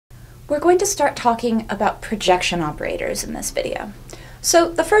We're going to start talking about projection operators in this video. So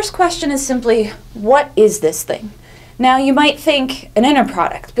the first question is simply, what is this thing? Now you might think an inner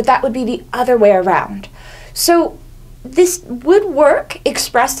product, but that would be the other way around. So this would work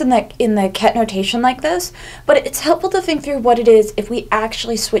expressed in the ket notation like this, but it's helpful to think through what it is if we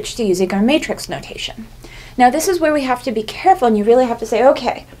actually switch to using our matrix notation. Now this is where we have to be careful, and you really have to say,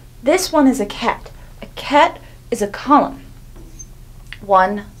 okay, this one is a ket. A ket is a column.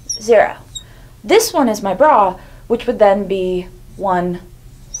 1, 0. This one is my bra, which would then be 1,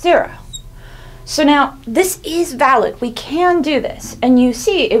 0. So now this is valid. We can do this. And you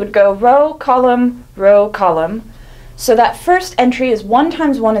see it would go row, column, row, column. So that first entry is 1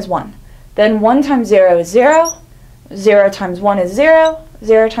 times 1 is 1. Then 1 times 0 is 0. 0 times 1 is 0.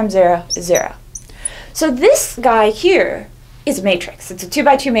 0 times 0 is 0. So this guy here is a matrix. It's a 2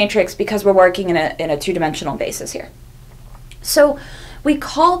 by 2 matrix because we're working in a two-dimensional basis here. So we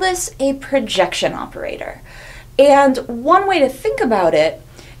call this a projection operator. And one way to think about it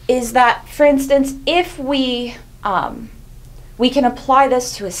is that, for instance, if we can apply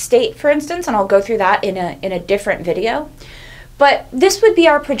this to a state, for instance, and I'll go through that in a different video. But this would be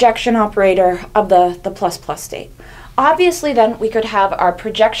our projection operator of the plus plus state. Obviously, then we could have our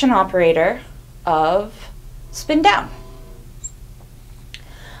projection operator of spin down.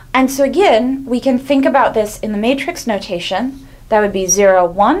 And so again, we can think about this in the matrix notation. That would be 0,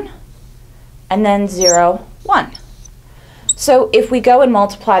 1, and then 0, 1. So if we go and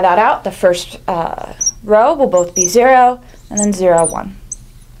multiply that out, the first row will both be 0, and then 0, 1.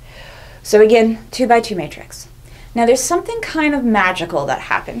 So again, 2 by 2 matrix. Now there's something kind of magical that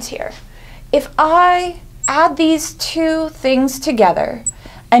happens here. If I add these two things together,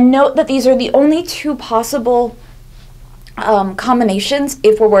 and note that these are the only two possible combinations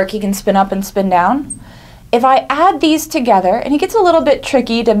if we're working in spin up and spin down. If I add these together, and it gets a little bit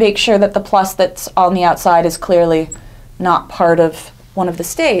tricky to make sure that the plus that's on the outside is clearly not part of one of the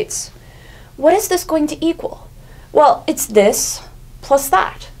states, what is this going to equal? Well, it's this plus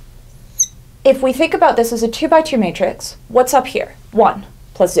that. If we think about this as a 2 by 2 matrix, what's up here? 1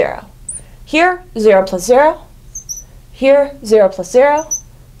 plus 0. Here, 0 plus 0. Here, 0 plus 0.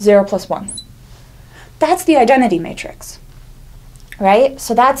 0 plus 1. That's the identity matrix, right?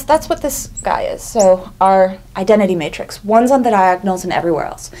 So that's what this guy is. So our identity matrix, ones on the diagonals and everywhere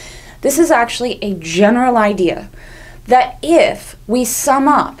else. This is actually a general idea that if we sum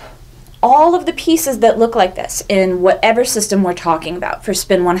up all of the pieces that look like this in whatever system we're talking about, for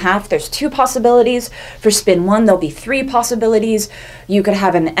spin 1/2, there's 2 possibilities. For spin 1, there'll be 3 possibilities. You could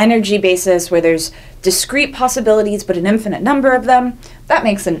have an energy basis where there's discrete possibilities, but an infinite number of them. That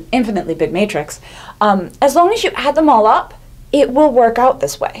makes an infinitely big matrix. As long as you add them all up, it will work out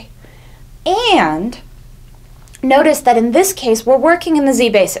this way. And notice that in this case, we're working in the z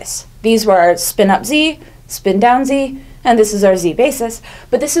basis. These were our spin up z, spin down z, and this is our z basis,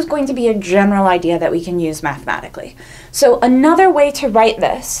 but this is going to be a general idea that we can use mathematically. So another way to write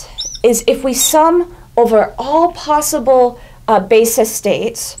this is if we sum over all possible basis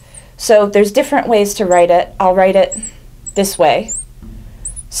states. So there's different ways to write it. I'll write it this way.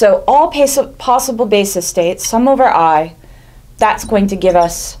 So all possible basis states, sum over I, that's going to give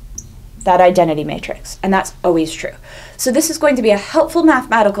us that identity matrix, and that's always true. So this is going to be a helpful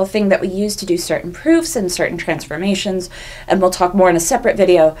mathematical thing that we use to do certain proofs and certain transformations, and we'll talk more in a separate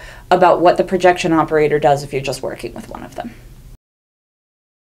video about what the projection operator does if you're just working with one of them.